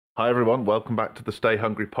Hi, everyone. Welcome back to the Stay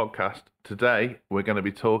Hungry podcast. Today, we're going to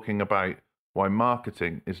be talking about why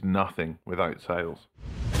marketing is nothing without sales.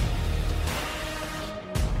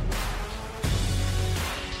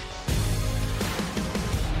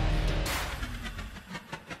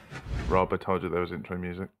 Rob, I told you there was intro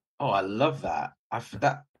music. Oh, I love that.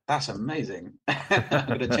 That's amazing. I'm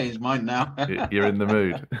gonna change mine now. You're in the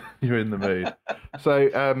mood. You're in the mood. So,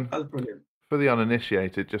 That's brilliant. for the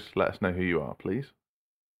uninitiated, just let us know who you are, please.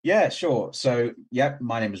 Yeah, sure. So, yeah,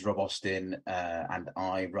 my name is Rob Austin, and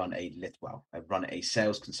I run a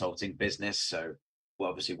sales consulting business. So, we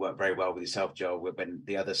obviously work very well with yourself, Joe. We've been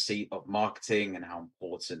the other seat of marketing and how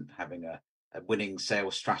important having a winning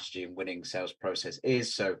sales strategy and winning sales process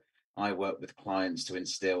is. So, I work with clients to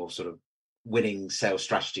instill sort of winning sales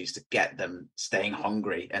strategies to get them staying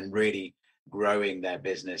hungry and really growing their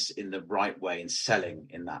business in the right way and selling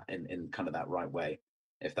in kind of that right way,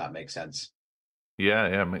 if that makes sense.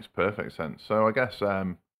 Yeah, makes perfect sense. So, I guess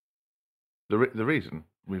the reason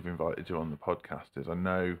we've invited you on the podcast is I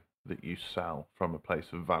know that you sell from a place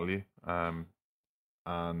of value, and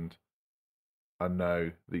I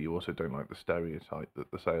know that you also don't like the stereotype that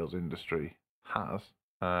the sales industry has,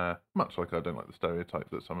 much like I don't like the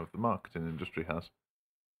stereotype that some of the marketing industry has.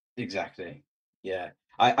 Exactly. Yeah.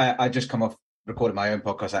 I just come off recording my own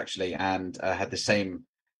podcast actually and had the same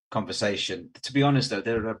conversation. To be honest, though,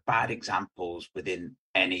 there are bad examples within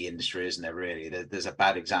any industry, isn't there, really? There's a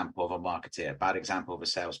bad example of a marketer, a bad example of a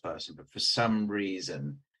salesperson. But for some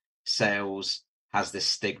reason, sales has this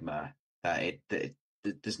stigma that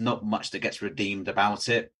there's not much that gets redeemed about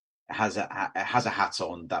it. It has a hat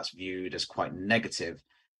on that's viewed as quite negative,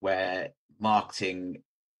 where marketing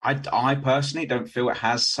I personally don't feel it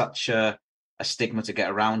has such a stigma to get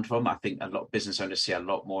around from. I think a lot of business owners see a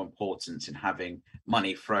lot more importance in having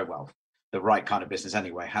money throw well, the right kind of business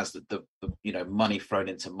anyway, has the money thrown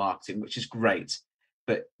into marketing, which is great.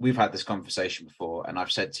 But we've had this conversation before, and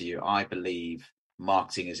I've said to you, I believe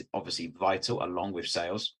marketing is obviously vital along with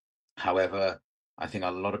sales. However, I think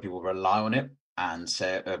a lot of people rely on it, and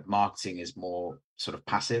say marketing is more sort of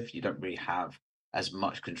passive. You don't really have as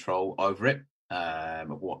much control over it,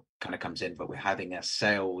 of what kind of comes in, but we're having a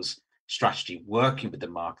sales strategy working with the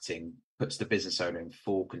marketing puts the business owner in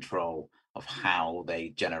full control of how they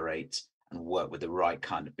generate and work with the right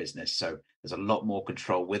kind of business. So there's a lot more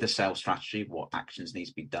control with a sales strategy, what actions needs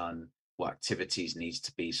to be done, what activities needs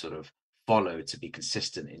to be sort of followed to be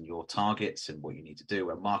consistent in your targets and what you need to do.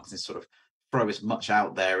 Where marketing sort of throw as much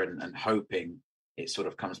out there and hoping it sort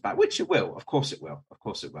of comes back, which it will. Of course it will. Of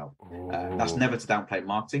course it will. That's Oh, never to downplay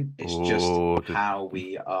marketing. It's just oh, did how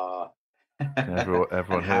we are and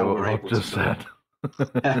everyone hear how what we're Rob able to just sort said?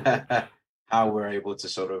 of how we're able to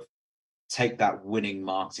sort of take that winning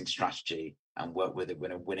marketing strategy and work with it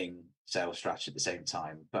with a winning sales strategy at the same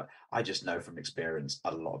time. But I just know from experience,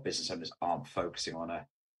 a lot of business owners aren't focusing on a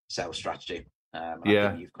sales strategy. And I think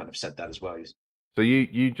Yeah. you've kind of said that as well. So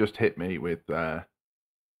you just hit me with not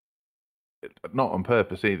on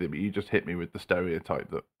purpose either, but you just hit me with the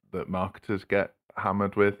stereotype that marketers get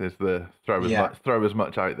hammered with is the Yeah, throw as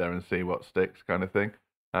much out there and see what sticks kind of thing.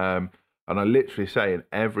 Um, and I literally say in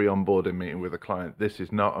every onboarding meeting with a client, this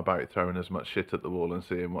is not about throwing as much shit at the wall and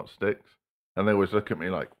seeing what sticks. And they always look at me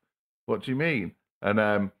like, "What do you mean?"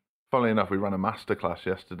 And funnily enough, we ran a masterclass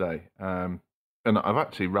yesterday, and I've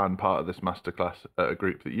actually ran part of this masterclass at a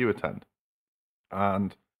group that you attend,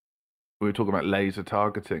 and we were talking about laser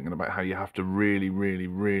targeting and about how you have to really, really,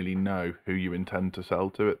 really know who you intend to sell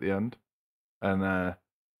to at the end, and that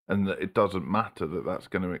it doesn't matter that that's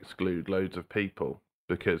going to exclude loads of people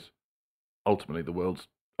because ultimately the world's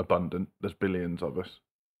abundant. There's billions of us.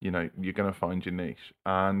 You know, you're going to find your niche,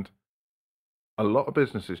 and a lot of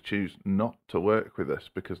businesses choose not to work with us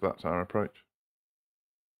because that's our approach.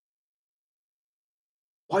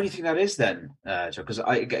 why do you think that is then, Joe? Because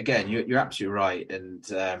again, you're absolutely right.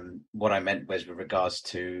 And what I meant was with regards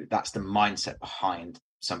to that's the mindset behind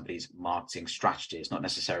somebody's marketing strategy. It's not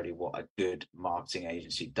necessarily what a good marketing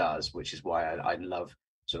agency does, which is why I love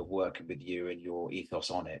sort of working with you and your ethos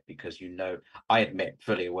on it. Because I admit,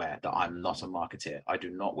 fully aware that I'm not a marketer. I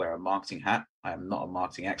do not wear a marketing hat. I am not a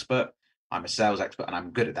marketing expert. I'm a sales expert, and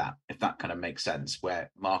I'm good at that. If that kind of makes sense, where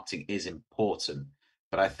marketing is important,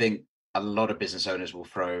 but I think a lot of business owners will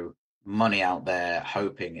throw money out there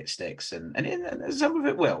hoping it sticks, and some of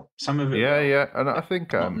it will, some of it Yeah, will, yeah, and I but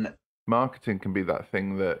think not. marketing can be that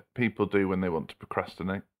thing that people do when they want to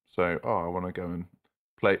procrastinate. So, I want to go and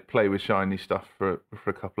play with shiny stuff for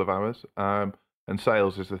a couple of hours. And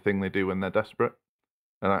sales is the thing they do when they're desperate.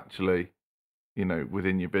 And actually,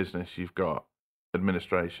 within your business, you've got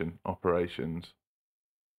administration, operations,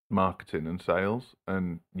 marketing and sales,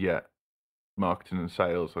 and yet marketing and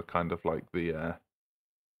sales are kind of like the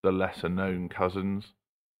lesser known cousins.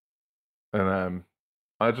 And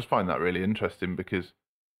I just find that really interesting because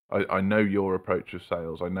I know your approach with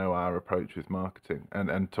sales, I know our approach with marketing,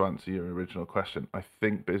 and to answer your original question, I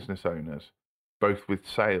think business owners, both with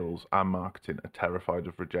sales and marketing, are terrified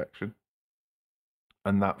of rejection,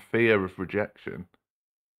 and that fear of rejection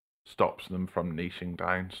stops them from niching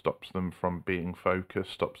down, stops them from being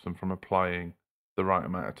focused, stops them from applying the right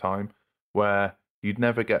amount of time. Where you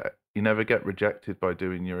never get rejected by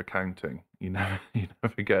doing your accounting. You never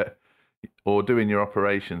get, or doing your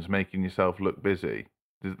operations, making yourself look busy.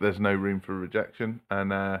 There's no room for rejection,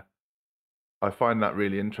 and I find that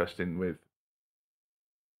really interesting with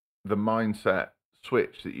the mindset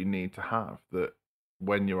switch that you need to have. That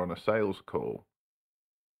when you're on a sales call,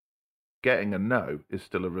 getting a no is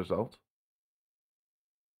still a result.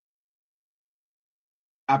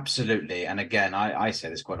 Absolutely. And again, I say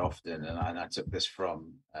this quite often, and I took this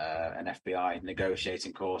from an FBI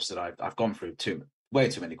negotiating course that I've gone through way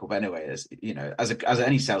too many calls. But anyway, as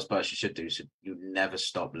any salesperson should do, so you never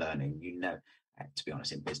stop learning. You know, to be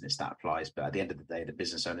honest, in business that applies. But at the end of the day, the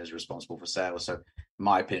business owner is responsible for sales. So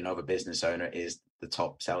my opinion of a business owner is the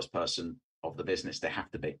top salesperson of the business. They have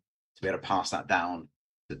to be able to pass that down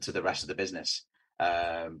to the rest of the business.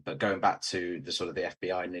 But going back to the sort of the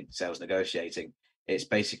FBI sales negotiating, it's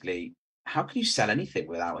basically, how can you sell anything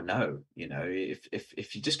without a no? You know,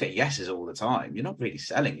 if you just get yeses all the time, you're not really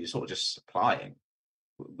selling. You're sort of just supplying.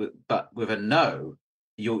 But with a no,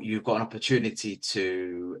 you've got an opportunity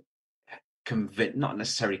to convince, not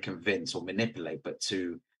necessarily convince or manipulate, but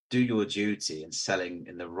to do your duty in selling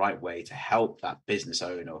in the right way to help that business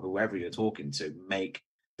owner or whoever you're talking to make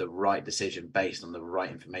the right decision based on the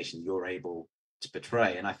right information you're able to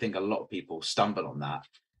portray. And I think a lot of people stumble on that.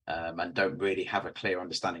 And don't really have a clear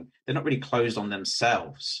understanding. They're not really closed on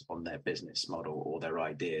themselves, on their business model or their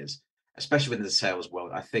ideas, especially within the sales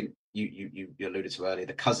world. I think you alluded to earlier,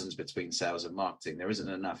 the cousins between sales and marketing. There isn't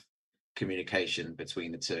enough communication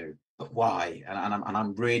between the two. But why? And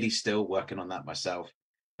I'm really still working on that myself.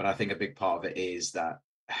 But I think a big part of it is that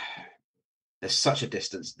there's such a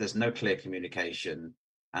distance. There's no clear communication,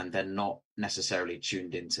 and they're not necessarily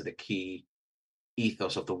tuned into the key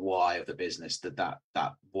ethos of the why of the business, that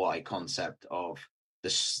why concept of the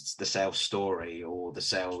sales story or the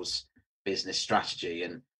sales business strategy,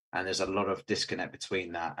 and there's a lot of disconnect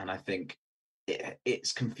between that. And I think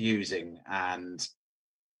it's confusing, and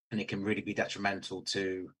it can really be detrimental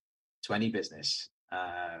to any business.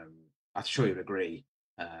 I'm sure you'd agree,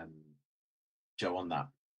 Joe, on that.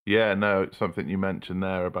 Yeah, no, it's something you mentioned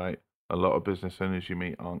there about a lot of business owners you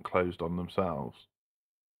meet aren't closed on themselves.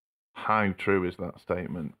 How true is that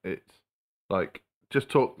statement? It's like, just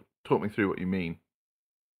talk me through what you mean.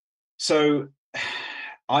 So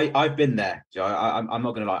I've been there, Joe. I'm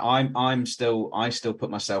not going to lie. I still put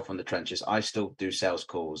myself on the trenches. I still do sales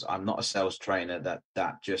calls. I'm not a sales trainer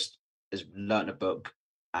that just has learned a book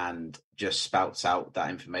and just spouts out that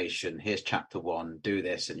information. Here's chapter 1, do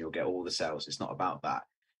this and you'll get all the sales. It's not about that.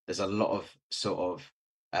 There's a lot of sort of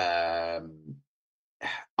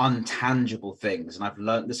untangible things, and I've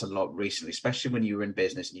learned this a lot recently, especially when you're in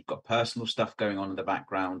business and you've got personal stuff going on in the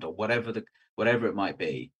background or whatever it might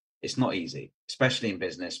be. It's not easy, especially in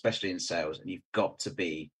business, especially in sales, and you've got to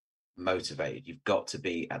be motivated. You've got to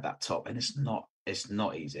be at that top, and it's not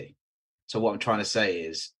easy. So what I'm trying to say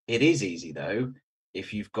is, it is easy though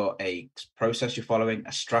if you've got a process you're following,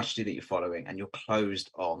 a strategy that you're following, and you're closed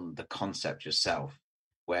on the concept yourself,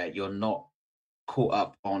 where you're not caught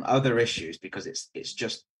up on other issues because it's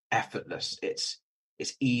just effortless. It's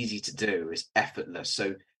easy to do. It's effortless.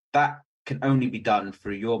 So that can only be done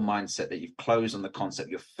through your mindset, that you've closed on the concept.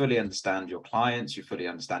 You fully understand your clients, you fully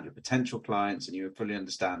understand your potential clients, and you fully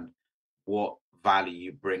understand what value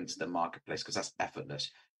you bring to the marketplace, because that's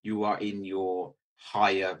effortless. You are in your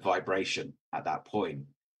higher vibration at that point.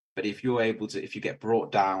 But if you get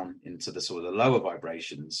brought down into the sort of the lower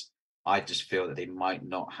vibrations, I just feel that they might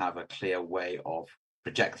not have a clear way of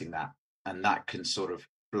projecting that. And that can sort of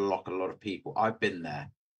block a lot of people. I've been there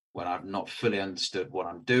when I've not fully understood what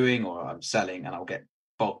I'm doing or I'm selling, and I'll get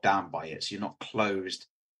bogged down by it. So you're not closed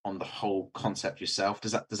on the whole concept yourself.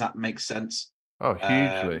 Does that make sense? Oh,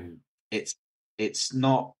 hugely. It's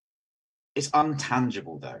not, it's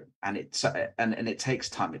untangible though, and it takes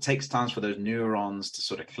time. It takes time for those neurons to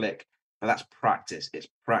sort of click. But that's practice. It's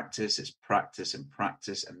practice. It's practice and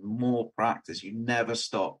practice and more practice. You never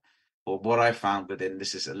stop. Or what I found within,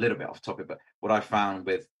 this is a little bit off topic, but what I found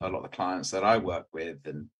with a lot of the clients that I work with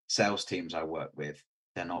and sales teams I work with,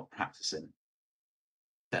 they're not practicing.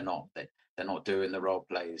 They're not. They're not doing the role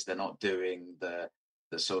plays. They're not doing the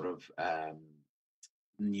sort of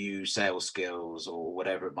new sales skills or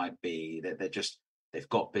whatever it might be. They're just, they've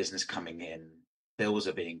got business coming in, bills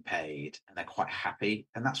are being paid, and they're quite happy,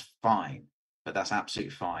 and that's fine. But that's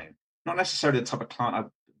absolutely fine. Not necessarily the type of client I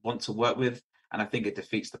want to work with, and I think it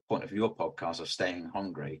defeats the point of your podcast of staying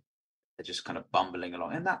hungry. They're just kind of bumbling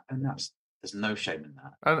along, and that's, there's no shame in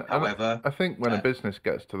that. However, I think when a business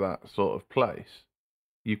gets to that sort of place,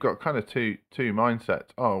 you've got kind of two mindsets.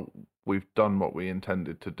 Oh, we've done what we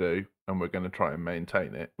intended to do, and we're going to try and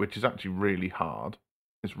maintain it, which is actually really hard.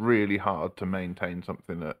 It's really hard to maintain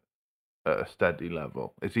something at a steady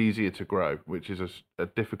level. It's easier to grow, which is a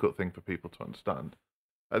difficult thing for people to understand.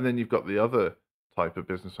 And then you've got the other type of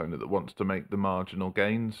business owner that wants to make the marginal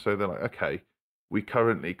gains. So they're like, okay, we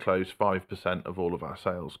currently close 5% of all of our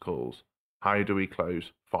sales calls. How do we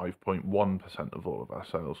close 5.1% of all of our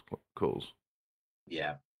sales calls?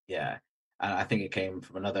 Yeah, yeah. And I think it came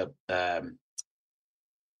from another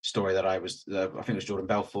story that I think it was Jordan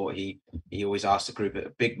Belfort. He always asks the group, a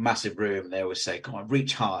big, massive room, they always say, come on,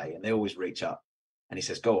 reach high. And they always reach up. And he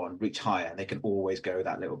says, go on, reach higher. And they can always go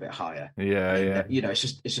that little bit higher. Yeah, yeah. You know, it's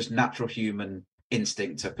just natural human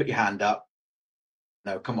instinct to put your hand up.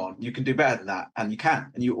 No, come on, you can do better than that. And you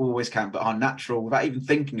can, and you always can, but are natural without even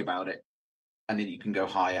thinking about it. And then you can go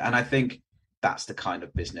higher. And I think that's the kind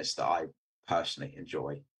of business that I personally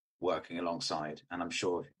enjoy working alongside. And I'm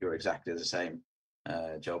sure you're exactly the same,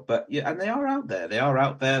 Joel. But yeah, and they are out there.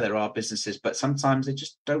 There are businesses, but sometimes they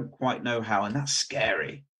just don't quite know how. And that's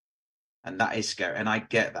scary. And that is scary. And I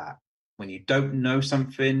get that. When you don't know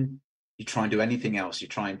something, you try and do anything else. You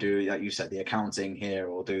try and do, like you said, the accounting here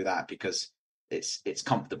or do that because it's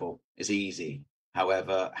comfortable, it's easy.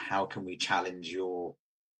 However, how can we challenge your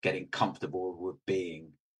getting comfortable with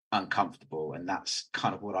being uncomfortable? And that's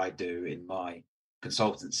kind of what I do in my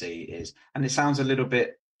consultancy is, and it sounds a little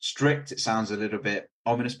bit strict, it sounds a little bit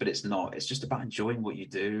ominous, but it's not. It's just about enjoying what you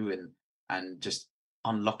do and just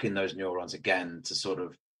unlocking those neurons again to sort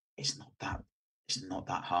of, it's not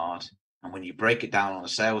that hard. And when you break it down on a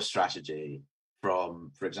sales strategy,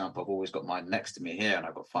 from, for example, I've always got mine next to me here and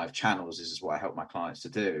I've got 5 channels. This is what I help my clients to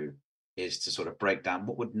do, is to sort of break down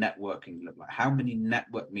what would networking look like? How many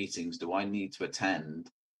network meetings do I need to attend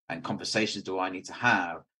and conversations do I need to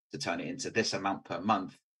have to turn it into this amount per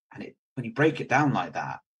month? And when you break it down like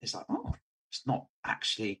that, it's like, oh, it's not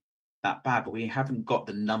actually that bad, but we haven't got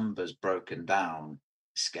the numbers broken down.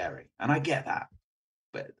 It's scary. And I get that.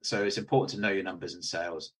 But so it's important to know your numbers in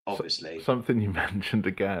sales, obviously. Something you mentioned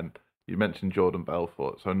again. You mentioned Jordan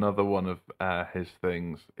Belfort. So another one of his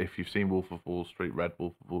things, if you've seen Wolf of Wall Street, read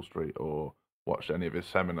Wolf of Wall Street, or watched any of his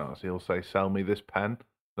seminars, he'll say, sell me this pen.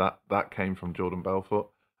 That came from Jordan Belfort.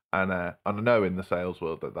 And I know in the sales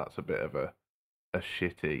world that's a bit of a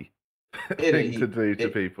shitty thing to do to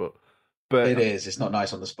people. But it is. It's not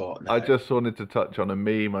nice on the spot. No. I just wanted to touch on a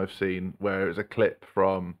meme I've seen where it was a clip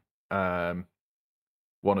from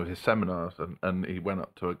one of his seminars, and he went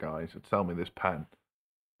up to a guy and said, sell me this pen.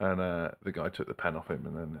 And the guy took the pen off him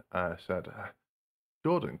and then said,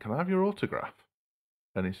 Jordan, can I have your autograph?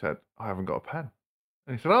 And he said, I haven't got a pen.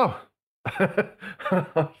 And he said, oh.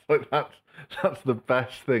 I was like, that's the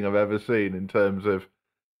best thing I've ever seen in terms of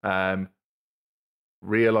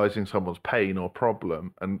realizing someone's pain or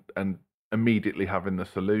problem and immediately having the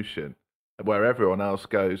solution. Where everyone else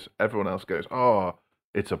goes, oh,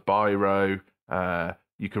 it's a biro.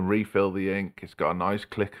 You can refill the ink. It's got a nice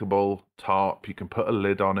clickable top. You can put a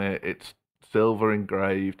lid on it. It's silver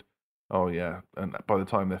engraved. Oh yeah, and by the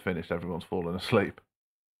time they're finished, everyone's fallen asleep.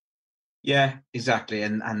 Yeah, exactly,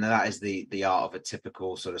 and that is the art of a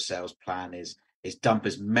typical sort of sales plan is dump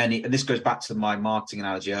as many. And this goes back to my marketing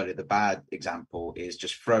analogy earlier. The bad example is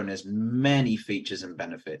just throwing as many features and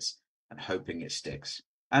benefits and hoping it sticks.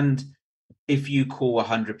 And if you call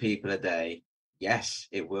 100 people a day, yes,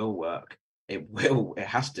 it will work. It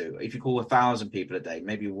has to. If you call 1,000 people a day,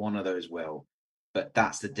 maybe one of those will. But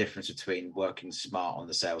that's the difference between working smart on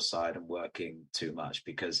the sales side and working too much.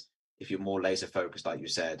 Because if you're more laser focused, like you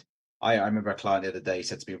said, I remember a client the other day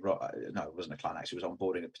said to me, no, it wasn't a client actually, it was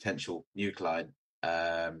onboarding a potential new client.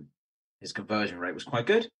 His conversion rate was quite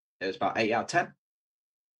good. It was about 8 out of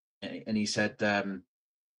 10. And he said,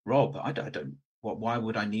 Rob, I don't. Why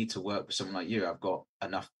would I need to work with someone like you? I've got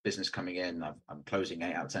enough business coming in. I'm closing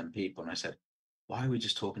 8 out of 10 people. And I said, why are we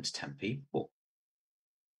just talking to 10 people?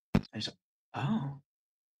 And he said, oh,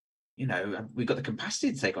 we've got the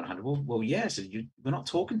capacity to take on 100. Well, yeah, so we're not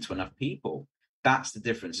talking to enough people. That's the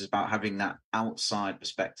difference. It's about having that outside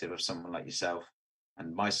perspective of someone like yourself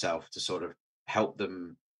and myself to sort of help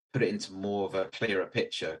them put it into more of a clearer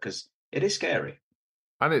picture, because it is scary.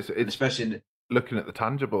 And and it's especially in looking at the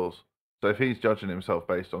tangibles. So if he's judging himself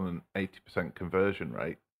based on an 80% conversion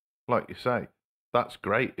rate, like you say, that's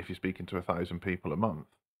great if you're speaking to 1,000 people a month.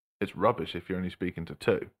 It's rubbish if you're only speaking to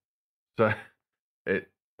two. So it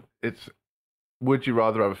it's would you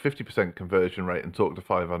rather have a 50% conversion rate and talk to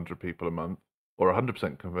 500 people a month, or a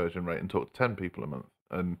 100% conversion rate and talk to 10 people a month?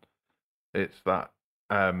 And it's that,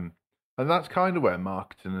 and that's kind of where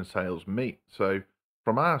marketing and sales meet. So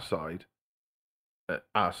from our side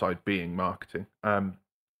being marketing,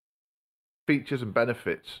 features and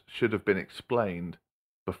benefits should have been explained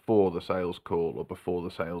before the sales call or before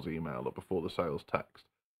the sales email or before the sales text.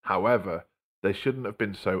 However, they shouldn't have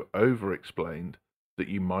been so over explained that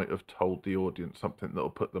you might have told the audience something that'll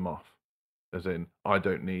put them off, as in, I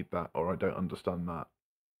don't need that or I don't understand that.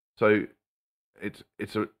 So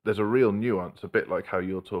there's a real nuance, a bit like how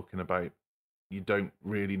you're talking about you don't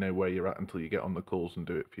really know where you're at until you get on the calls and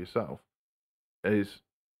do it for yourself. Is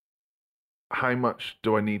how much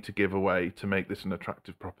do I need to give away to make this an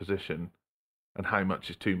attractive proposition, and how much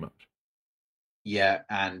is too much? Yeah,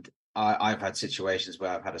 and I've had situations where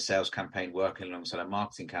I've had a sales campaign working alongside a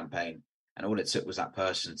marketing campaign, and all it took was that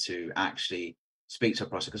person to actually speak to a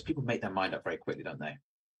prospect, because people make their mind up very quickly, don't they?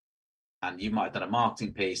 And you might have done a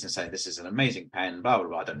marketing piece and say, this is an amazing pen, blah, blah,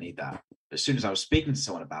 blah, I don't need that. But as soon as I was speaking to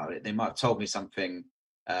someone about it, they might have told me something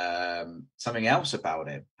else about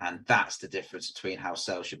it. And that's the difference between how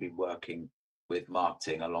sales should be working with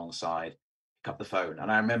marketing alongside pick up the phone.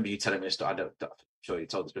 And I remember you telling me a story, I'm sure you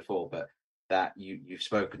told this before, but that you've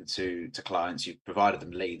spoken to clients, you've provided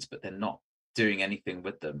them leads, but they're not doing anything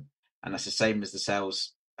with them. And that's the same as the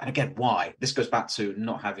sales. And again, why? This goes back to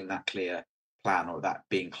not having that clear plan, or that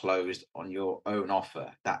being closed on your own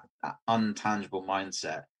offer, that untangible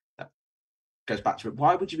mindset that goes back to it.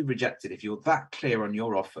 Why would you be rejected if you're that clear on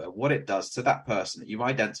your offer, what it does to that person that you've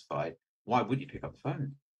identified? Why would you pick up the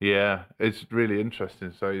phone? Yeah, it's really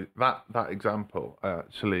interesting. So that example, I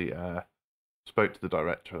actually spoke to the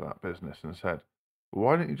director of that business and said,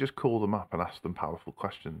 "Why don't you just call them up and ask them powerful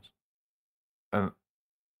questions?" And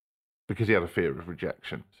because he had a fear of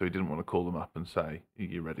rejection, so he didn't want to call them up and say, "Are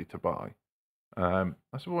you ready to buy?" I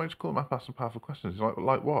said, "Well, why don't you call them up, ask some powerful questions?" He's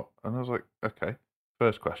like what? And I was like, "Okay,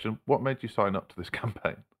 first question, what made you sign up to this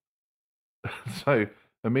campaign?" So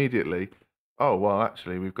immediately, oh, well,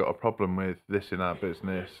 actually, we've got a problem with this in our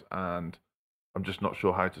business, and I'm just not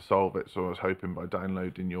sure how to solve it. So I was hoping by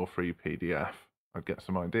downloading your free PDF, I'd get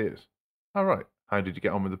some ideas. All right, how did you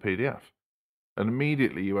get on with the PDF? And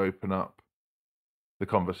immediately you open up the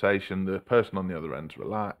conversation. The person on the other end's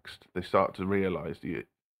relaxed. They start to realize that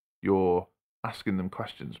you're asking them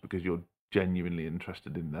questions because you're genuinely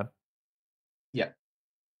interested in them. Yeah.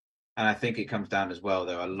 And I think it comes down as well,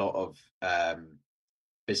 there are a lot of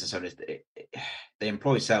business owners, they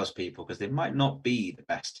employ salespeople because they might not be the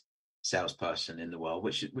best salesperson in the world,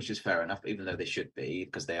 which is fair enough, even though they should be,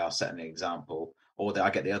 because they are setting an example. Or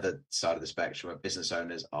I get the other side of the spectrum where business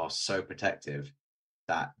owners are so protective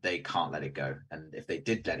that they can't let it go. And if they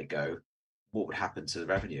did let it go, what would happen to the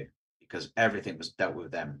revenue? Because everything was dealt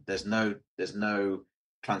with them. There's no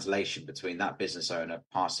translation between that business owner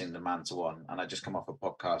passing the mantle on. And I just come off a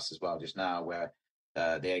podcast as well just now where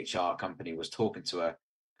the HR company was talking to a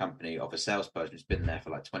company of a salesperson who's been there for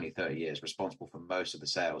like 20, 30 years, responsible for most of the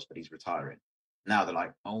sales, but he's retiring. Now they're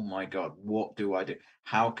like, oh my God, what do I do?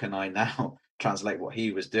 How can I now translate what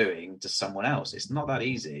he was doing to someone else? It's not that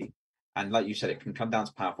easy. And like you said, it can come down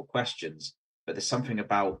to powerful questions, but there's something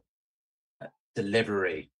about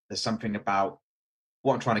delivery. There's something about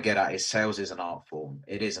what I'm trying to get at is sales is an art form.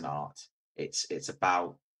 It is an art. It's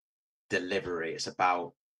about delivery. It's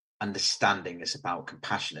about understanding. It's about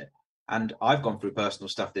compassionate. And I've gone through personal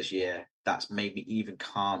stuff this year that's made me even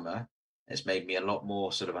calmer. It's made me a lot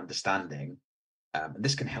more sort of understanding. And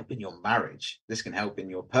this can help in your marriage. This can help in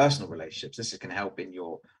your personal relationships. This can help in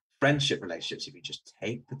your friendship relationships if you just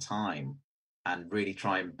take the time and really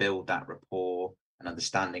try and build that rapport and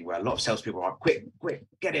understanding. Where a lot of salespeople are quick,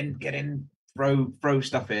 get in, throw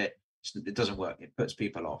stuff in. It doesn't work. It puts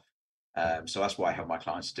people off. So that's what I help my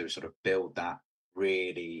clients to do, sort of build that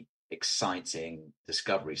really exciting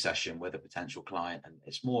discovery session with a potential client. And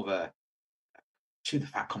it's more of a to the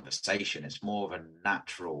fact conversation. It's more of a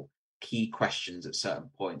natural key questions at certain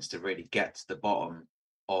points to really get to the bottom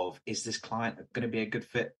of, is this client going to be a good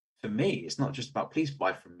fit for me? It's not just about, please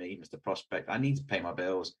buy from me, Mr. Prospect. I need to pay my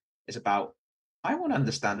bills. It's about, I want to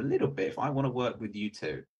understand a little bit if I want to work with you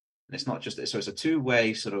too. And it's not just, so it's a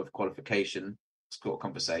two-way sort of qualification, sort of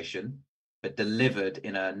conversation, but delivered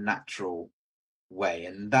in a natural way.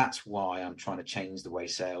 And that's why I'm trying to change the way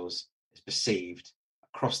sales is perceived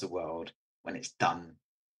across the world when it's done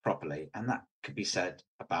properly. And that could be said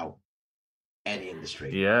about any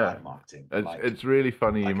industry, Yeah, like marketing, it's really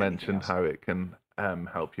funny you like anything mentioned else. how it can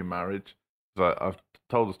help your marriage. 'Cause I've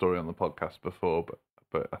told the story on the podcast before,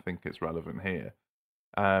 but I think it's relevant here.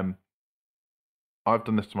 Um, I've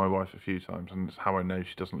done this to my wife a few times, and it's how I know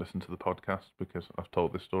she doesn't listen to the podcast because I've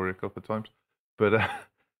told this story a couple of times. But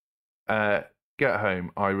uh, get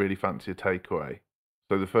home, I really fancy a takeaway.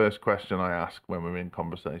 So the first question I ask when we're in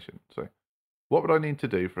conversation, so what would I need to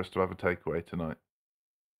do for us to have a takeaway tonight?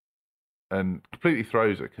 And completely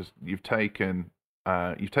throws it because you've taken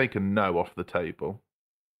no off the table,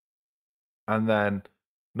 and then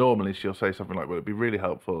normally she'll say something like, "Well, it'd be really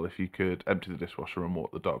helpful if you could empty the dishwasher and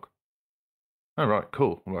walk the dog." All right,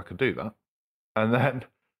 cool. Well, I could do that. And then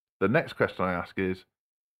the next question I ask is,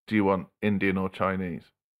 "Do you want Indian or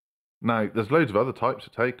Chinese?" Now, there's loads of other types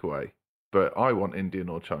of takeaway, but I want Indian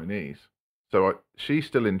or Chinese. So she's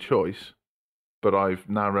still in choice, but I've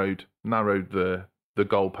narrowed the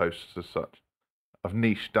goalposts as such. I've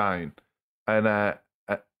niched down, and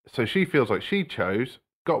so she feels like she chose,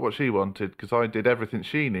 got what she wanted because I did everything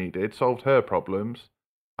she needed, solved her problems,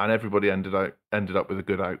 and everybody ended up with a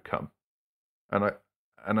good outcome.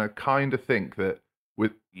 And I kind of think that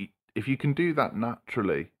with if you can do that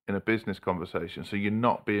naturally in a business conversation, so you're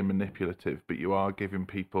not being manipulative, but you are giving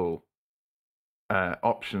people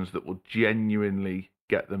options that will genuinely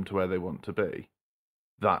get them to where they want to be,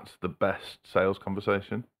 that's the best sales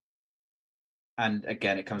conversation. And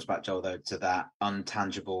again, it comes back, Joel, though, to that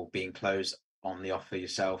untangible being closed on the offer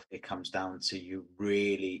yourself. It comes down to you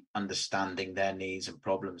really understanding their needs and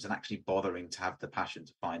problems and actually bothering to have the passion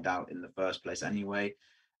to find out in the first place anyway.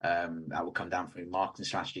 That will come down from your marketing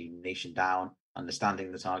strategy, niching down,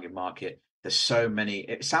 understanding the target market. There's so many,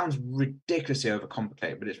 it sounds ridiculously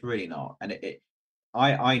overcomplicated, but it's really not. And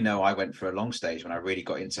I know I went for a long stage when I really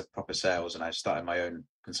got into proper sales and I started my own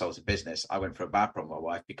consulting business. I went for a bad problem with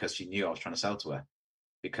my wife because she knew I was trying to sell to her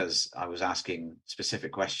because I was asking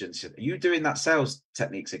specific questions. Are you doing that sales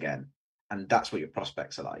techniques again? And that's what your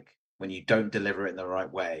prospects are like. When you don't deliver it in the right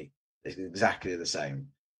way, it's exactly the same.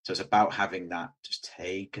 So it's about having that, just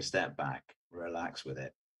take a step back, relax with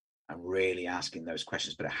it, and really asking those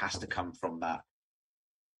questions. But it has to come from that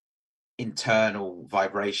internal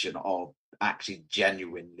vibration of actually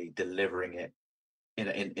genuinely delivering it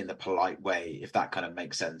in the polite way, if that kind of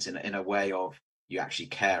makes sense, in a way of you actually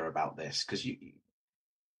care about this, because you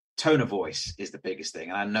tone of voice is the biggest thing.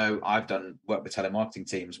 And I know I've done work with telemarketing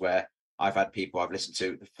teams where I've had people I've listened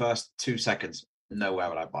to the first 2 seconds, nowhere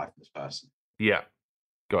will I buy from this person. Yeah,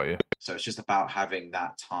 got you. So it's just about having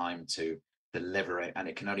that time to deliver it, and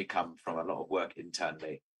it can only come from a lot of work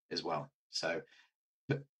internally as well. So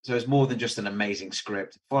it's more than just an amazing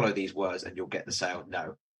script. Follow these words and you'll get the sale.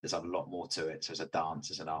 No, there's a lot more to it. So it's a dance,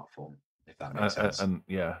 it's an art form, if that makes sense. And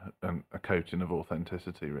yeah, and a coating of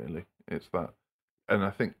authenticity, really. It's that. And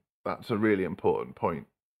I think that's a really important point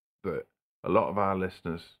that a lot of our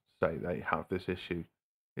listeners say they have this issue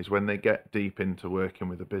is when they get deep into working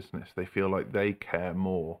with a business, they feel like they care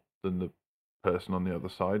more than the person on the other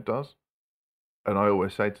side does. And I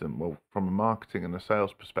always say to them, well, from a marketing and a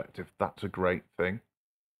sales perspective, that's a great thing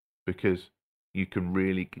because you can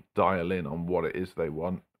really dial in on what it is they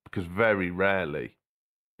want. Because very rarely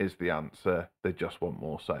is the answer they just want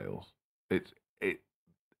more sales. It's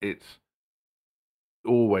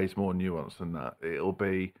always more nuanced than that. It'll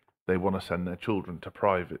be they want to send their children to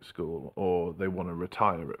private school, or they want to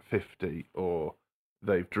retire at 50, or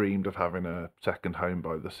they've dreamed of having a second home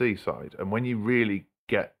by the seaside. And when you really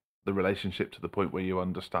get the relationship to the point where you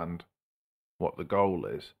understand what the goal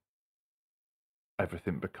is,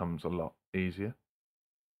 everything becomes a lot easier.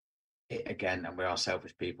 Again, and we are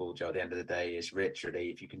selfish people, Joe, at the end of the day, is literally,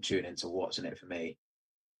 if you can tune into what's in it for me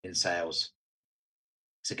in sales,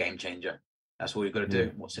 it's a game changer. That's all you've got to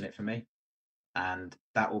do. What's in it for me? And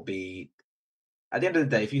that will be, at the end of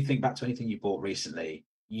the day, if you think back to anything you bought recently,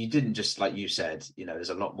 you didn't just, like you said, there's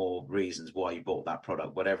a lot more reasons why you bought that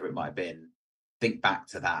product, whatever it might have been. Think back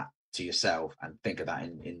to that, to yourself, and think of that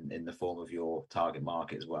in the form of your target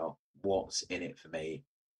market as well. What's in it for me?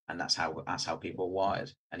 And that's how people are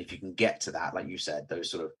wired. And if you can get to that, like you said, those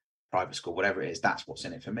sort of private school, whatever it is, that's what's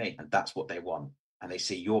in it for me, and that's what they want. And they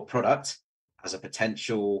see your product as a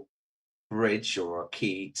potential bridge or a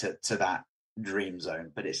key to that dream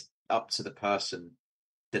zone. But it's up to the person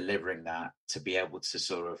delivering that to be able to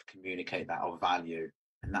sort of communicate that of value,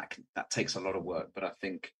 and that takes a lot of work. But I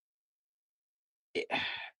think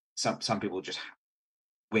some people just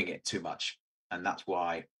wing it too much, and that's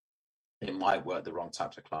why it might work the wrong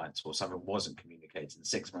types of clients, or someone wasn't communicating.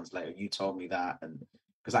 6 months later, you told me that, and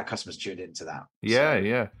because that customer's tuned into that. Yeah, So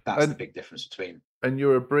yeah. that's the big difference between. And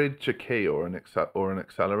you're a bridge, a key, or an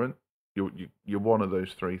accelerant. You're one of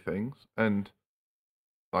those three things. And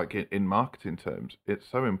like in marketing terms, it's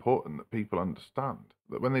so important that people understand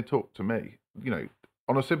that when they talk to me,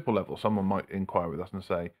 on a simple level, someone might inquire with us and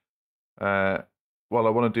say, well, I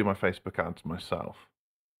want to do my Facebook ads myself.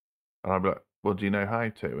 And I'd be like, well, do you know how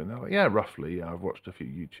to? And they're like, yeah, roughly. Yeah, I've watched a few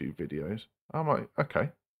YouTube videos. I'm like, okay,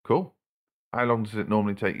 cool. How long does it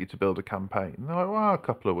normally take you to build a campaign? And they're like, well, a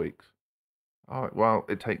couple of weeks. I'm like, well,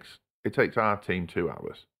 it takes our team 2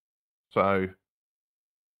 hours. So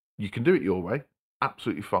you can do it your way,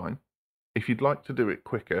 absolutely fine. If you'd like to do it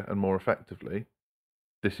quicker and more effectively,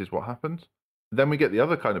 this is what happens. Then we get the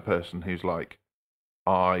other kind of person who's like,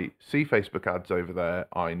 I see Facebook ads over there.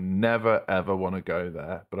 I never, ever want to go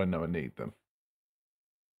there, but I know I need them.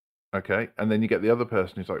 Okay. And then you get the other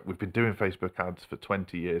person who's like, we've been doing Facebook ads for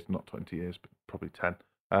 20 years, not 20 years, but probably 10.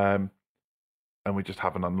 And we just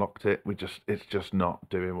haven't unlocked it. It's just not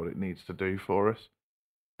doing what it needs to do for us.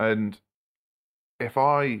 And if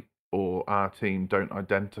I or our team don't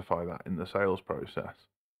identify that in the sales process,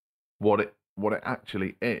 what it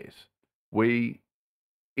actually is,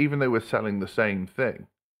 even though we're selling the same thing,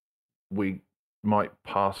 we might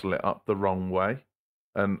parcel it up the wrong way.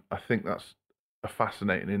 And I think that's a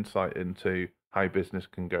fascinating insight into how business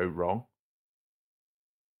can go wrong.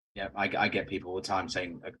 Yeah, I get people all the time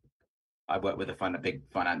saying, I work with a big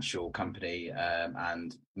financial company,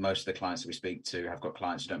 and most of the clients that we speak to have got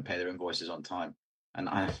clients who don't pay their invoices on time. And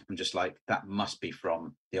I'm just like, that must be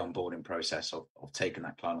from the onboarding process of taking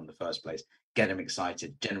that client in the first place, get them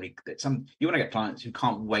excited. Generally, you want to get clients who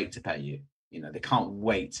can't wait to pay you. They can't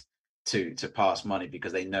wait to pass money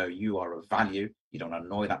because they know you are of value. You don't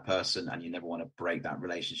annoy that person, and you never want to break that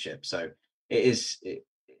relationship. So it's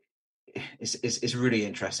really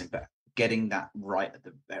interesting, but getting that right at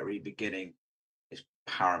the very beginning is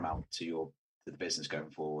paramount to the business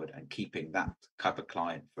going forward, and keeping that type of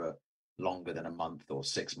client for longer than a month or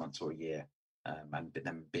 6 months or a year, and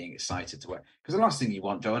them being excited to work. Because the last thing you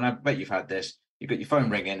want, Joe, and I bet you've had this, you've got your phone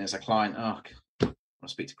ringing as a client, I want to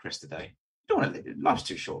speak to Chris today. You don't want to, life's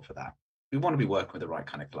too short for that. We want to be working with the right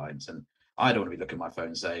kind of clients, and I don't want to be looking at my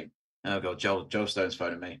phone saying, oh God, Joe Stone's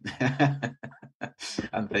phoning me.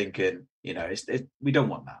 I'm thinking, we don't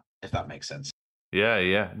want that, if that makes sense.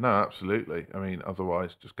 Yeah. No, absolutely. I mean,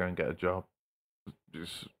 otherwise, just go and get a job.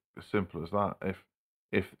 It's as simple as that.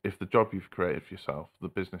 If the job you've created for yourself, the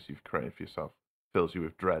business you've created for yourself, fills you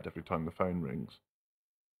with dread every time the phone rings,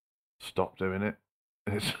 stop doing it.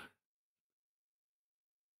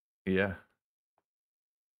 Yeah.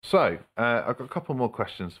 So I've got a couple more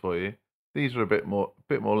questions for you. These are a bit more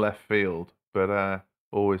left field, but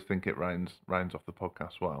always think it rounds off the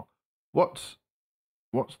podcast well. What's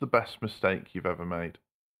the best mistake you've ever made?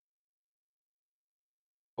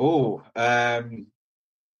 Oh, I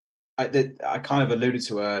kind of alluded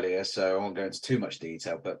to earlier, so I won't go into too much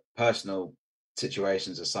detail, but personal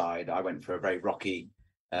situations aside, I went through a very rocky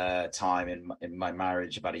time in my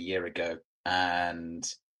marriage about a year ago, and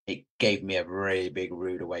it gave me a really big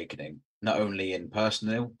rude awakening, not only in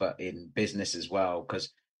personal but in business as well.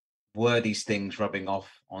 Because were these things rubbing off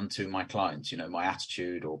onto my clients? My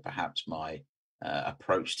attitude, or perhaps my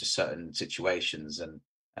approach to certain situations, and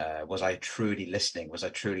was I truly listening? Was I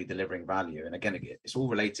truly delivering value? And again, it's all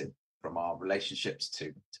related, from our relationships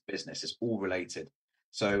to business. It's all related.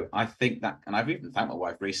 So I think that, and I've even thanked my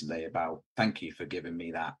wife recently about, thank you for giving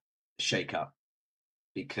me that shake up,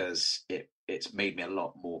 because it's made me a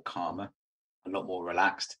lot more calmer, a lot more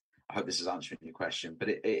relaxed. I hope this is answering your question, but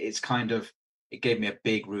it gave me a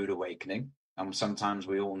big rude awakening. And sometimes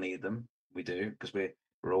we all need them. We do, because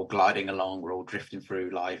we're all gliding along, we're all drifting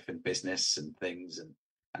through life and business and things, and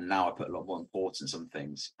now I put a lot more importance on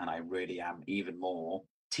things, and I really am even more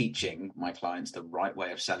teaching my clients the right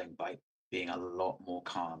way of selling by being a lot more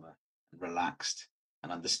calmer and relaxed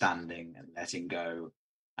and understanding and letting go,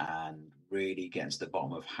 and really getting to the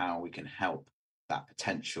bottom of how we can help that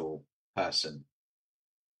potential person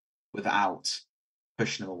without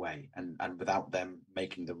pushing them away, and without them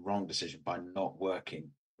making the wrong decision by not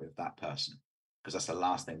working with that person. Because that's the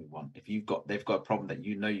last thing we want. If they've got a problem that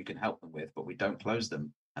you can help them with, but we don't close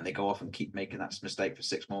them, and they go off and keep making that mistake for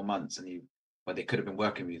 6 more months, and when they could have been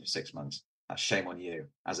working with you for 6 months, that's shame on you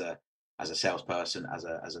as a salesperson, as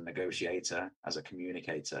a negotiator, as a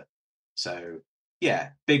communicator. So yeah,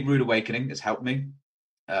 big rude awakening has helped me.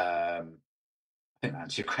 I think that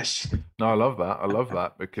answers your question. No, I love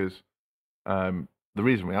that because the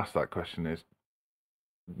reason we ask that question is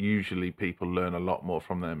usually people learn a lot more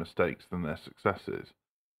from their mistakes than their successes.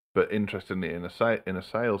 But interestingly, in a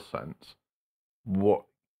sales sense, what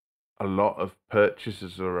a lot of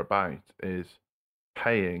purchases are about is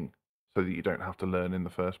paying so that you don't have to learn in the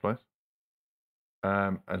first place.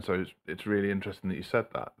 And so it's really interesting that you said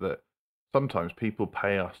that sometimes people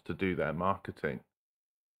pay us to do their marketing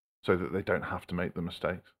so that they don't have to make the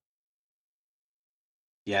mistakes.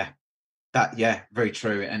 Yeah, very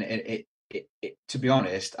true. And it to be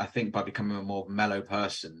honest, I think by becoming a more mellow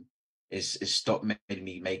person is stop making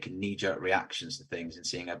me making knee-jerk reactions to things and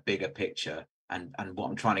seeing a bigger picture. And what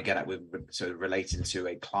I'm trying to get at with so relating to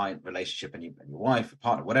a client relationship and your wife, a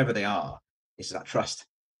partner, whatever they are, is that trust.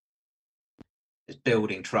 Is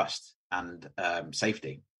building trust and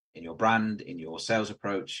safety in your brand, in your sales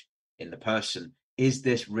approach, in the person. Is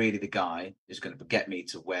this really the guy who's going to get me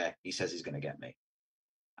to where he says he's going to get me?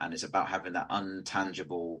 And it's about having that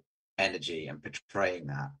untangible energy and portraying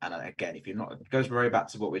that. And again, if you're not, it goes very back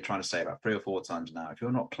to what we're trying to say about 3 or 4 times now. If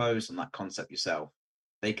you're not closed on that concept yourself,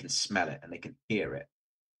 they can smell it and they can hear it.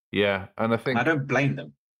 Yeah, and I And I think don't blame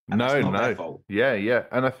them. And that's not their fault. Yeah,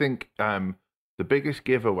 and I think the biggest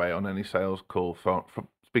giveaway on any sales call, from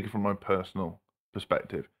speaking from my personal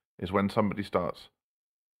perspective, is when somebody starts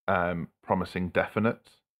promising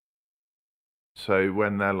definites. So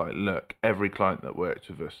when they're like, "Look, every client that works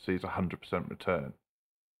with us sees 100% return,"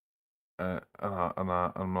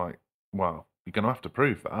 I'm like, "Well, you're going to have to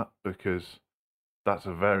prove that because that's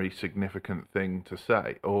a very significant thing to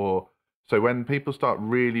say." Or so when people start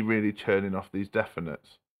really, really churning off these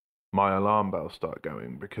definites, my alarm bells start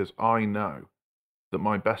going because I know that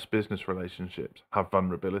my best business relationships have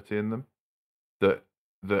vulnerability in them. That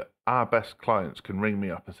our best clients can ring me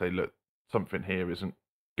up and say, "Look, something here isn't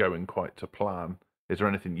going quite to plan. Is there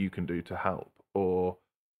anything you can do to help?" Or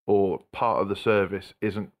part of the service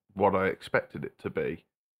isn't what I expected it to be.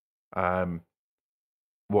 Um,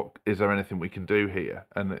 what is there anything we can do here?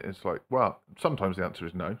 And it's like, well, sometimes the answer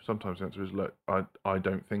is no. Sometimes the answer is, look, I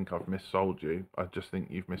don't think I've missold you. I just think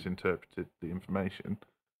you've misinterpreted the information.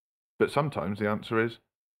 But sometimes the answer is,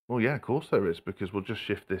 well, yeah, of course there is, because we'll just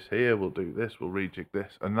shift this here, we'll do this, we'll rejig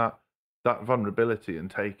this, and that vulnerability and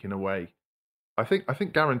taking away. I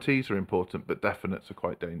think guarantees are important, but definites are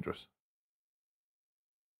quite dangerous.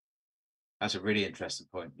 That's a really interesting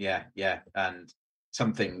point. Yeah, yeah. And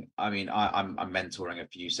something, I mean, I'm mentoring a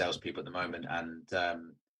few salespeople at the moment, and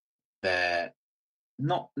they're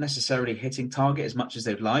not necessarily hitting target as much as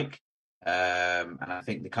they'd like. And I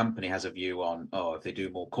think the company has a view on, oh, if they do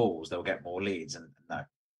more calls, they'll get more leads. And no,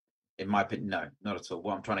 in my opinion, no, not at all.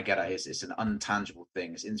 What I'm trying to get at is it's an untangible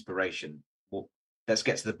thing. It's inspiration. Well, let's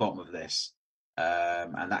get to the bottom of this.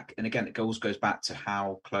 And again, it goes back to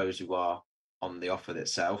how close you are on the offer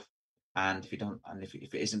itself. And if you don't, and if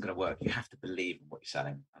it isn't going to work, you have to believe in what you're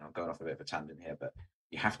selling. And I'm going off a bit of a tangent here, but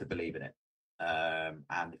you have to believe in it.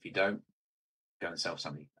 And if you don't, go and sell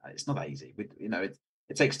something. It's not that easy.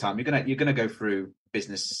 It takes time. You're gonna go through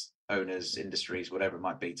business owners, industries, whatever it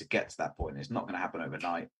might be, to get to that point. It's not going to happen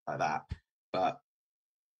overnight like that. But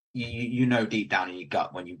you know deep down in your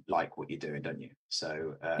gut when you like what you're doing, don't you?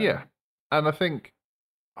 So Yeah, and I think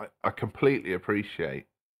I completely appreciate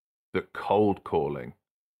that cold calling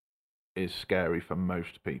is scary for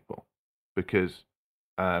most people because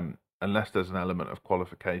unless there's an element of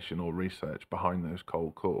qualification or research behind those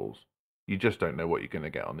cold calls, you just don't know what you're going to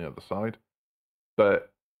get on the other side.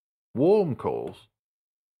 But warm calls,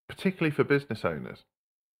 particularly for business owners,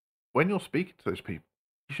 when you're speaking to those people,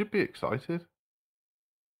 you should be excited.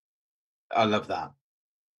 I love that.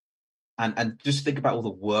 And just think about all the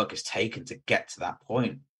work it's taken to get to that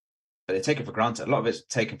point. But they take it for granted. A lot of it's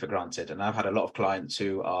taken for granted. And I've had a lot of clients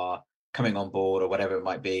who are coming on board or whatever it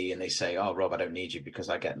might be, and they say, "Oh, Rob, I don't need you because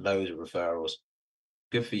I get loads of referrals."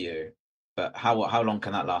 Good for you, but how long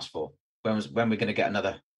can that last for? When we're going to get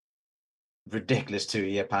another ridiculous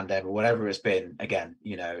 2-year pandemic or whatever it's been again?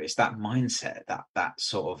 It's that mindset that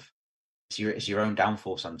sort of it's your own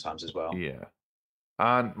downfall sometimes as well. Yeah.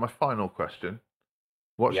 And my final question: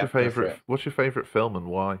 What's your Yep, go for favorite? it. What's your favorite film and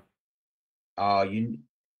why? You,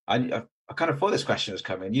 I kind of thought this question was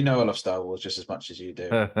coming. You know, I love Star Wars just as much as you do.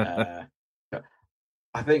 I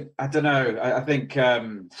think I don't know. I think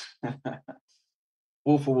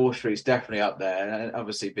Wolf of Wall Street is definitely up there, and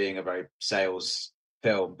obviously being a very sales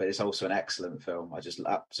film, but it's also an excellent film. I just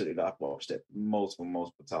absolutely love watched it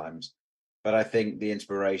multiple times. But I think the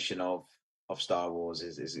inspiration of Star Wars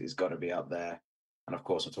is got to be up there, and of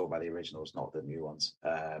course I'm talking about the originals, not the new ones.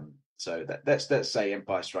 So let's say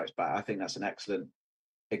Empire Strikes Back. I think that's an excellent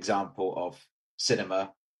example of cinema.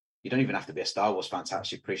 You don't even have to be a Star Wars fan to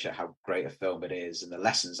actually appreciate how great a film it is and the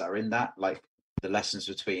lessons that are in that. Like the lessons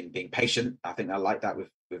between being patient. I think I like that with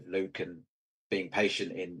Luke and being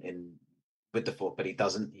patient in with the foot, but he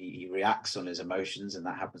doesn't. He reacts on his emotions, and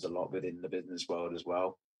that happens a lot within the business world as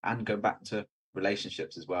well, and go back to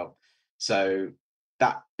relationships as well. So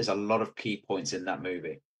that is a lot of key points in that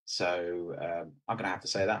movie. So I'm going to have to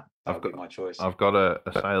say that would be my choice. I've got a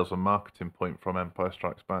sales and marketing point from Empire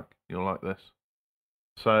Strikes Back. You'll like this.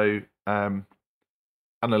 So and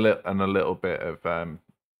a little bit of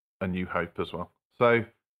A New Hope as well. So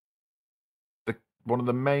one of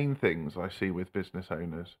the main things I see with business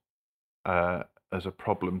owners as a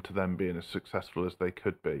problem to them being as successful as they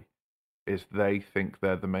could be is they think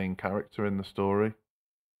they're the main character in the story,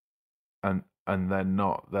 and they're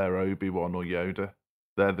not. They're Obi-Wan or Yoda.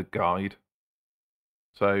 They're the guide.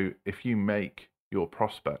 So if you make your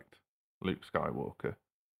prospect Luke Skywalker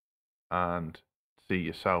and see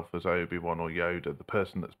yourself as Obi-Wan or Yoda, the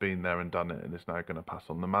person that's been there and done it and is now going to pass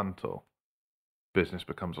on the mantle, business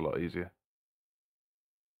becomes a lot easier.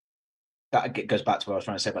 That goes back to what I was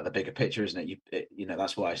trying to say about the bigger picture, isn't it? You know,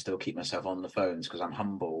 that's why I still keep myself on the phones, because I'm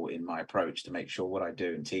humble in my approach to make sure what I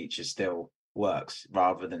do and teach is still works,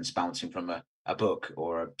 rather than bouncing from a book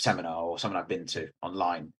or a seminar or something I've been to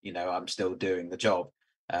online. You know, I'm still doing the job.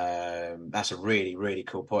 That's a really, really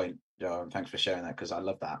cool point, Joe, and thanks for sharing that, because I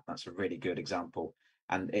love that. That's a really good example,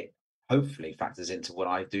 and it hopefully factors into what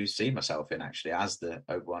I do see myself in, actually, as the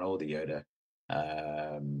Obi-Wan or the Yoda.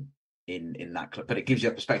 In that clip, but it gives you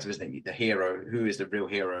a perspective, isn't it? The hero, who is the real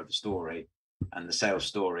hero of the story, and the sales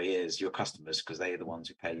story is your customers, because they are the ones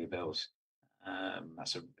who pay your bills.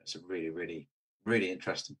 That's a really, really, really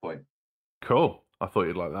interesting point. Cool. I thought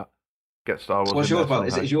you'd like that. Get Star Wars. So what's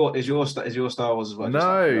yours? Is your Star Wars as well?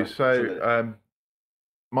 No. So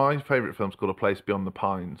my favourite film's called A Place Beyond the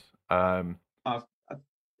Pines.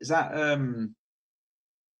 Is that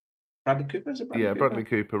Bradley Cooper? Is it Bradley Cooper? Bradley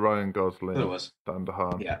Cooper, Ryan Gosling, it was Dan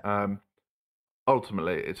DeHaan. Yeah.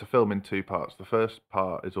 Ultimately, it's a film in two parts. The first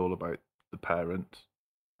part is all about the parents,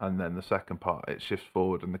 and then the second part, it shifts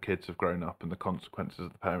forward and the kids have grown up and the consequences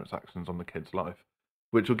of the parents' actions on the kids' life,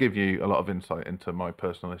 which will give you a lot of insight into my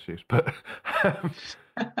personal issues. But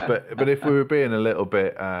but if we were being a little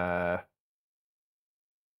bit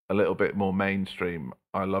more mainstream,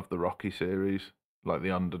 I love the Rocky series, like the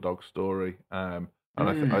underdog story. And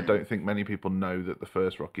I don't think many people know that the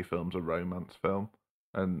first Rocky film's a romance film,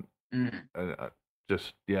 and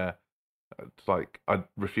just it's like I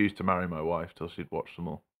refused to marry my wife till she'd watched them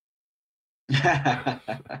all.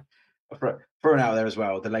 For an hour there as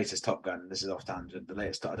well, the latest Top Gun. This is off tangent. The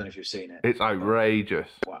latest, I don't know if you've seen it. It's outrageous.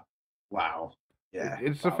 Wow. Yeah.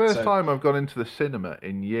 It's the first time I've gone into the cinema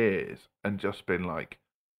in years and just been like,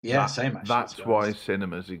 same. Actually, that's why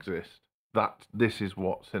cinemas exist. This is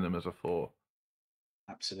what cinemas are for.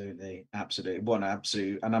 Absolutely.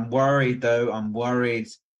 And I'm worried that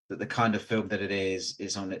the kind of film that it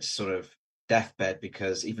is on its sort of deathbed,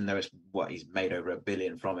 because even though it's he's made over $1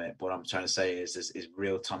 billion from it, what I'm trying to say is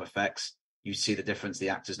real time effects. You see the difference. The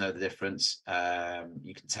actors know the difference.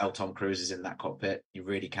 You can tell Tom Cruise is in that cockpit. You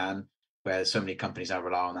really can. Where so many companies now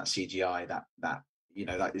rely on that CGI, that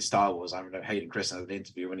like in Star Wars. I remember Hayden Christensen in an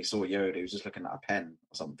interview when he saw Yoda, he was just looking at a pen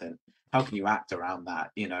or something. How can you act around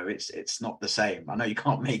that? It's not the same. I know you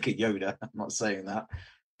can't make a Yoda. I'm not saying that,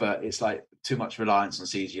 but it's like too much reliance on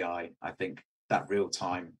CGI. I think that real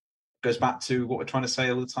time goes back to what we're trying to say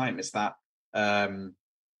all the time. It's that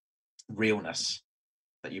realness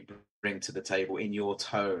that you bring to the table in your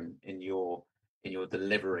tone, in your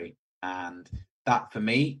delivery, and that for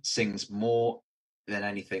me sings more than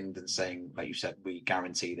anything than saying, like you said, we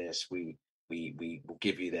guarantee this, we will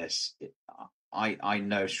give you this. I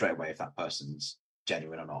know straight away if that person's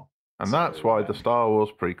genuine or not. And that's why the Star Wars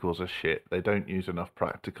prequels are shit. They don't use enough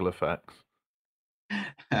practical effects.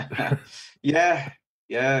 Yeah.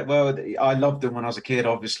 Well, I loved them when I was a kid,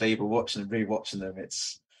 obviously, but rewatching them,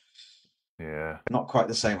 it's not quite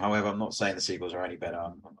the same. However, I'm not saying the sequels are any better.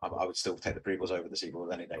 I would still take the prequels over the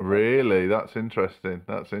sequels any day. Really, that's interesting.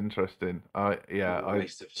 A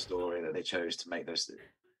waste of story that they chose to make those.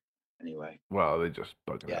 Anyway, well, they just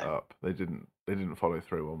bugged it up. They didn't follow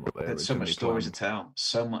through on what they had so much story to tell,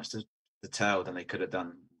 so much to tell than they could have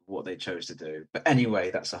done what they chose to do. But anyway,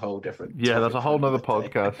 that's a whole different. That's a whole nother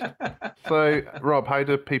podcast. So, Rob, how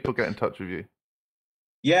do people get in touch with you?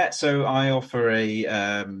 Yeah, so I offer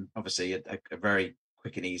obviously a very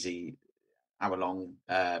quick and easy hour-long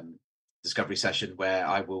discovery session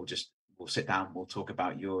where we'll sit down, we'll talk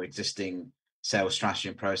about your existing sales strategy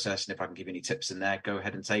and process, and if I can give you any tips in there, go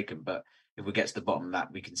ahead and take them. But if we get to the bottom of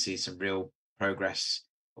that, we can see some real progress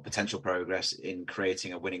or potential progress in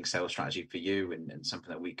creating a winning sales strategy for you, and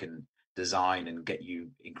something that we can design and get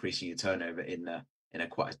you increasing your turnover in a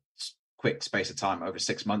quite quick space of time over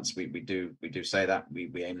 6 months. We do say that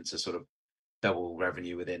we aim to sort of double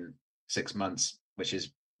revenue within 6 months, which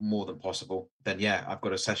is more than possible, then yeah, I've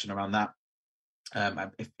got a session around that.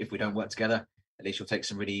 And if we don't work together, at least you'll take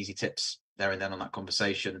some really easy tips there and then on that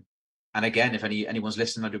conversation. And again, if anyone's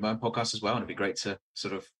listening, I do my own podcast as well, and it'd be great to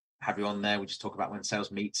sort of have you on there. We just talk about when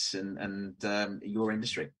sales meets and your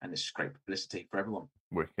industry, and it's great publicity for everyone.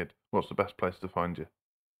 Wicked. What's the best place to find you?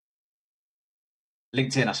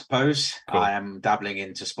 LinkedIn, I suppose. Cool. I am dabbling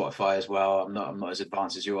into Spotify as well. I'm not as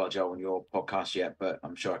advanced as you are, Joe, on your podcast yet, but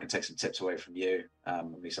I'm sure I can take some tips away from you.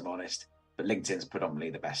 At least I'm honest. But LinkedIn's predominantly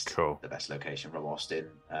the best, the best location from Austin.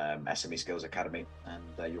 SME Skills Academy,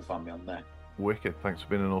 and you'll find me on there. Wicked. Thanks for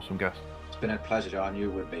being an awesome guest. It's been a pleasure, Joe. I knew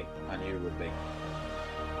it would be.